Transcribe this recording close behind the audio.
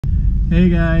Hey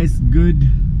guys, good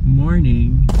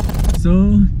morning.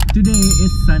 So today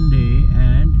is Sunday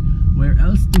and where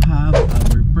else to have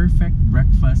our perfect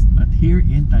breakfast but here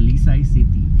in Talisay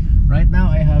City. Right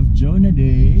now I have Jonah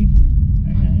Day.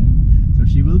 Ayan. So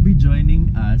she will be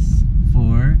joining us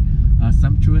for a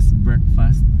sumptuous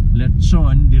breakfast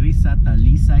Lechon diri sa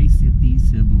Talisay City,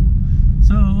 Cebu.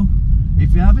 So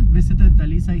if you haven't visited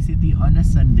Talisay City on a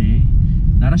Sunday,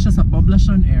 nara siya sa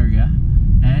Poblacion area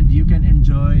and you can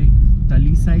enjoy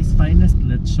Talisay's finest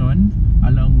lechon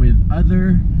along with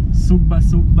other sugba,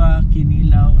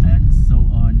 kinilaw and so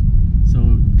on.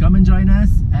 So come and join us,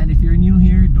 and if you're new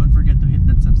here, don't forget to hit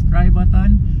that subscribe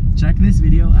button. Check this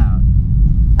video out.